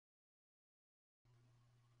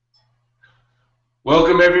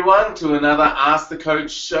Welcome everyone to another Ask the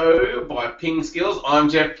Coach show by Ping Skills. I'm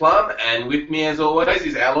Jeff Plum, and with me as always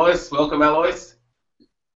is Alois. Welcome, Alois.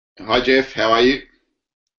 Hi Jeff, how are you?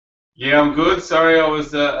 Yeah, I'm good. Sorry I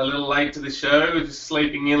was a little late to the show, just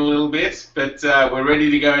sleeping in a little bit, but we're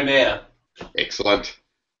ready to go now. Excellent.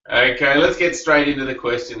 Okay, let's get straight into the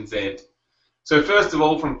questions then. So first of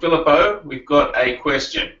all, from Filippo, we've got a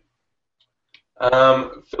question.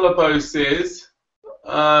 Filippo says,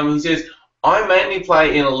 he says, I mainly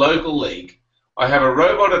play in a local league. I have a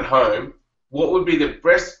robot at home. What would be the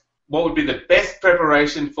best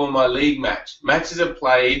preparation for my league match? Matches are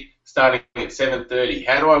played starting at 7:30.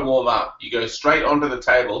 How do I warm up? You go straight onto the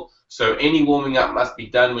table, so any warming up must be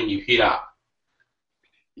done when you hit up.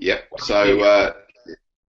 Yep. What do you So, think? uh,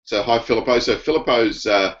 so hi Filippo. So Filippo's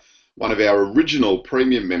one of our original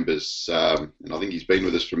premium members, and I think he's been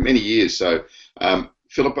with us for many years. So,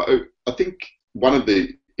 Filippo, I think one of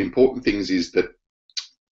the important things is that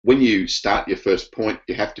when you start your first point,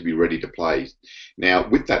 you have to be ready to play. Now,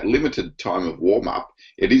 with that limited time of warm up,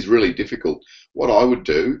 it is really difficult. What I would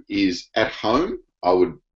do is at home, I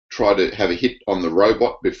would try to have a hit on the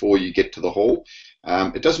robot before you get to the hall.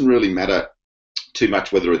 It doesn't really matter too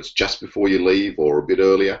much whether it's just before you leave or a bit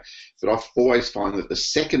earlier, but I always find that the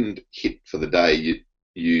second hit for the day,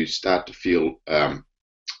 you start to feel a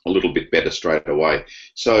little bit better straight away.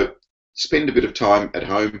 So spend a bit of time at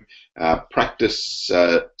home, practice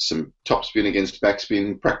some topspin against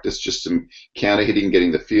backspin, practice just some counter hitting,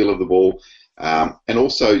 getting the feel of the ball, and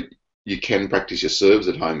also you can practice your serves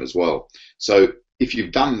at home as well. So if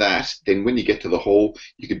you've done that, then when you get to the hall,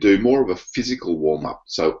 you could do more of a physical warm up.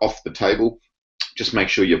 So off the table, just make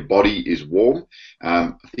sure your body is warm.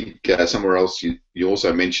 I think somewhere else you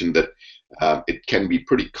also mentioned that it can be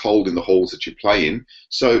pretty cold in the halls that you play in.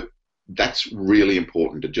 So that's really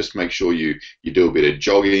important to just make sure you do a bit of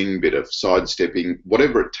jogging, bit of sidestepping,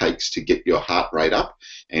 whatever it takes to get your heart rate up,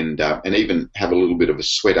 and even have a little bit of a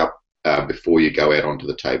sweat up before you go out onto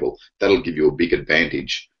the table. That'll give you a big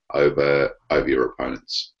advantage over your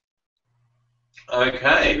opponents.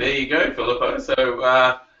 Okay, there you go, Filippo.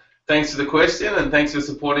 So thanks for the question and thanks for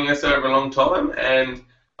supporting us over a long time, and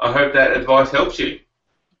I hope that advice helps you.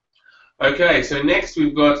 Okay, so next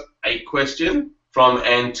we've got a question from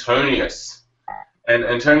Antonius. And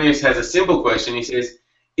Antonius has a simple question. He says,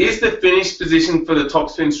 is the finish position for the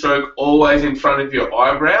topspin stroke always in front of your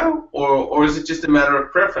eyebrow, or is it just a matter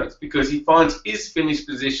of preference? Because he finds his finish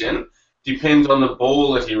position depends on the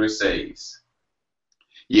ball that he receives.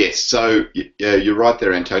 Yes, so yeah, you're right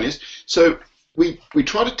there, Antonius. So we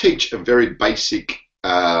try to teach a very basic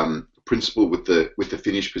principle with the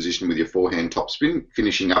finish position with your forehand topspin,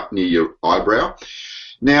 finishing up near your eyebrow.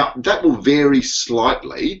 Now, that will vary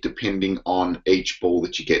slightly depending on each ball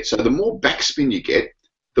that you get. So the more backspin you get,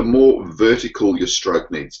 the more vertical your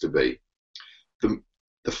stroke needs to be.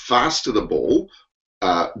 The faster the ball,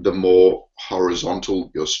 the more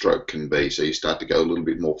horizontal your stroke can be. So you start to go a little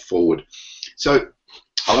bit more forward. So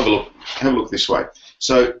I'll have a look this way.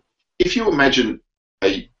 So if you imagine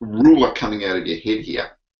a ruler coming out of your head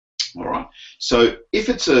here, all right. So if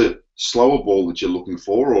it's a slower ball that you're looking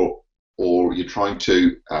for, or you're trying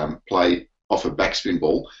to play off a backspin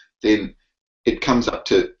ball, then it comes up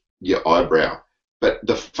to your eyebrow. But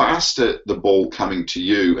the faster the ball coming to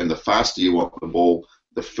you and the faster you want the ball,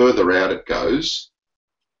 the further out it goes.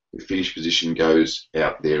 The finish position goes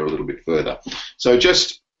out there a little bit further. So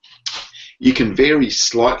you can vary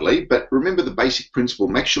slightly, but remember the basic principle.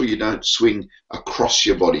 Make sure you don't swing across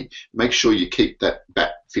your body. Make sure you keep that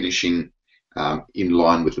bat finishing in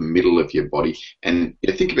line with the middle of your body. And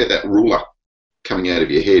think about that ruler coming out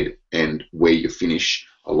of your head, and where you finish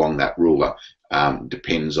along that ruler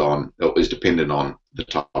is dependent on the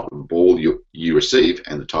type of ball you receive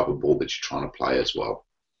and the type of ball that you're trying to play as well.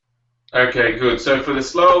 Okay, good. So for the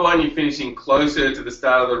slower one, you're finishing closer to the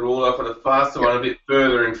start of the ruler. For the faster one, a bit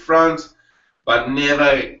further in front, but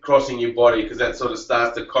never crossing your body, because that sort of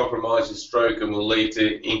starts to compromise your stroke and will lead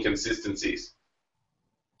to inconsistencies.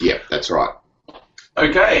 Yeah, that's right.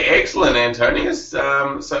 Okay, excellent, Antonius.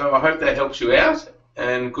 So I hope that helps you out,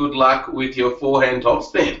 and good luck with your forehand top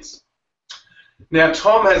spins. Now,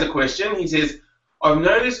 Tom has a question. He says, I've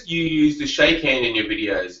noticed you use the shake hand in your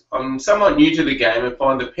videos. I'm somewhat new to the game and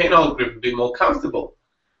find the penhold grip a bit more comfortable.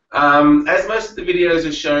 As most of the videos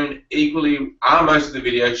are most of the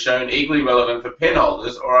videos shown equally relevant for pen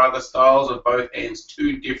holders, or are the styles of both hands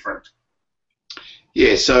too different?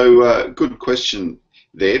 Yeah, so good question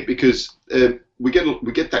there, because we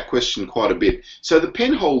get that question quite a bit. So the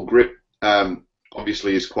penhold grip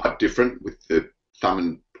obviously is quite different, with the thumb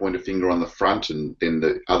and pointer finger on the front, and then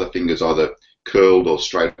the other fingers either curled or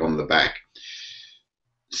straight on the back.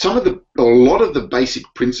 A lot of the basic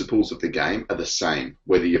principles of the game are the same,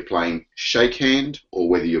 whether you're playing shake hand or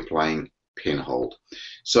whether you're playing pen hold.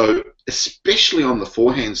 So, especially on the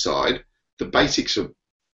forehand side, the basics are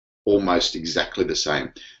almost exactly the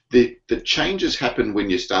same. The changes happen when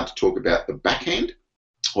you start to talk about the backhand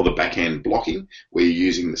or the backhand blocking, where you're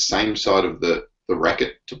using the same side of the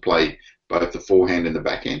racket to play both the forehand and the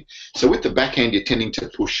backhand. So with the backhand, you're tending to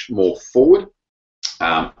push more forward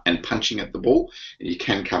and punching at the ball, and you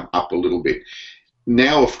can come up a little bit.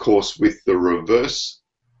 Now, of course, with the reverse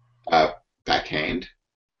backhand,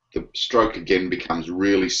 the stroke again becomes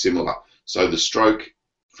really similar. So the stroke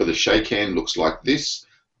for the shake hand looks like this.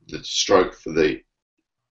 The stroke for the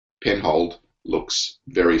pen hold looks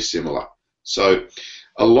very similar. So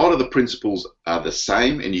a lot of the principles are the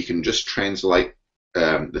same, and you can just translate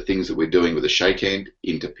the things that we're doing with a shake hand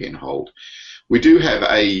into pen hold. We do have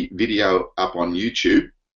a video up on YouTube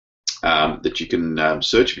that you can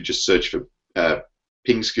search. If you just search for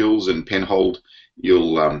ping skills and pen hold,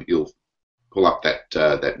 you'll pull up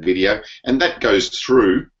that video, and that goes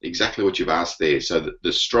through exactly what you've asked there. So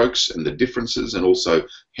the strokes and the differences, and also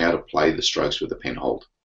how to play the strokes with the pen hold.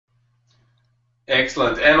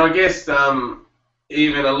 Excellent. And I guess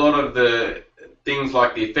even a lot of the things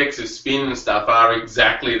like the effects of spin and stuff are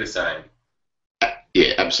exactly the same.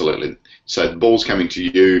 Yeah, absolutely. So the ball's coming to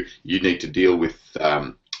you, you need to deal with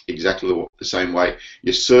exactly the same way.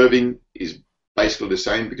 Your serving is basically the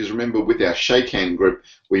same, because remember, with our shake hand grip,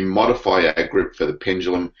 we modify our grip for the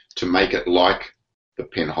pendulum to make it like the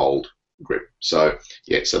pen hold grip. So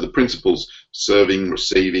yeah, so the principles: serving,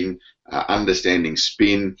 receiving, understanding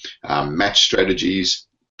spin, match strategies,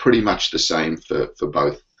 pretty much the same for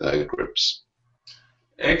both grips.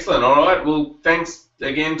 Excellent. All right. Well, thanks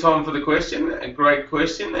again, Tom, for the question. A great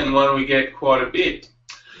question, and one we get quite a bit.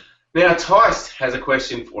 Now, Tice has a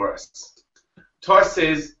question for us. Tice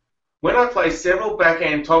says, when I play several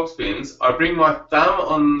backhand topspins, I bring my thumb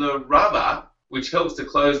on the rubber, which helps to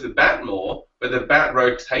close the bat more, but the bat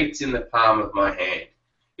rotates in the palm of my hand.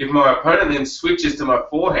 If my opponent then switches to my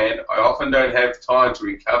forehand, I often don't have time to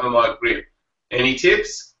recover my grip. Any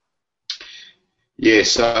tips? Yeah,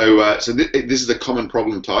 so this is a common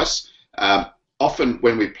problem, Tice. Often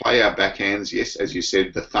when we play our backhands, yes, as you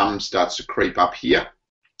said, the thumb starts to creep up here,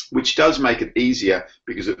 which does make it easier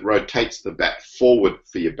because it rotates the bat forward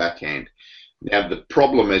for your backhand. Now, the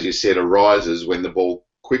problem, as you said, arises when the ball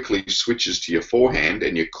quickly switches to your forehand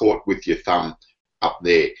and you're caught with your thumb up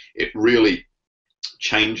there. It really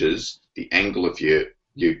changes the angle of your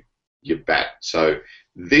bat. So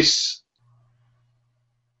this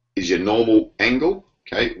is your normal angle.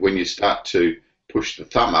 Okay, when you start to push the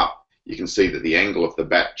thumb up, you can see that the angle of the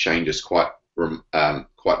bat changes quite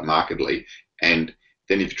markedly, and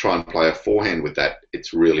then if you try and play a forehand with that,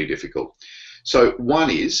 it's really difficult. So one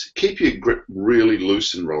is, keep your grip really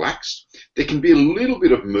loose and relaxed. There can be a little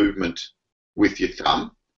bit of movement with your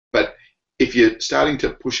thumb, but if you're starting to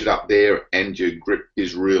push it up there and your grip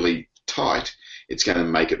is really tight, it's going to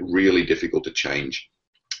make it really difficult to change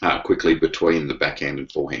quickly between the backhand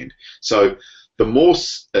and forehand. So the more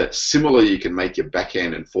similar you can make your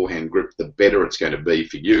backhand and forehand grip, the better it's going to be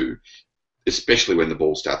for you, especially when the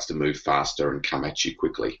ball starts to move faster and come at you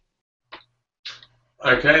quickly.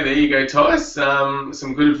 Okay, there you go, Tice.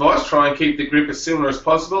 Some good advice. Try and keep the grip as similar as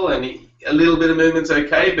possible, and a little bit of movement's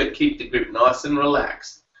okay, but keep the grip nice and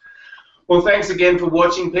relaxed. Well, thanks again for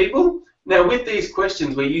watching, people. Now, with these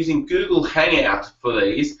questions, we're using Google Hangout for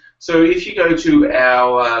these. So if you go to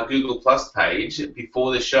our Google Plus page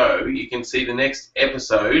before the show, you can see the next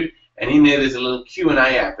episode, and in there's a little Q&A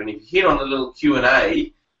app. And if you hit on the little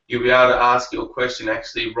Q&A, you'll be able to ask your question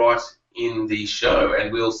actually right in the show,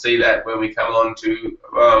 and we'll see that when we come on to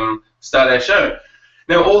start our show.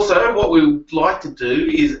 Now, also, what we would like to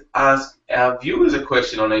do is ask our viewers a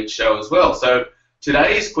question on each show as well. So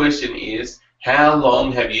today's question is, how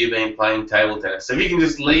long have you been playing table tennis? So if you can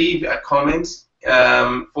just leave a comment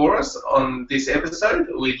for us on this episode,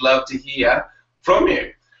 we'd love to hear from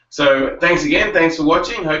you. So thanks again. Thanks for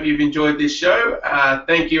watching. Hope you've enjoyed this show.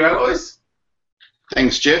 Thank you, Alois.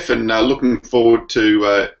 Thanks, Jeff, and looking forward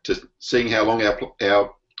to seeing how long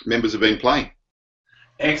our members have been playing.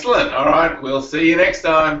 Excellent. All right. We'll see you next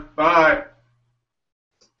time. Bye.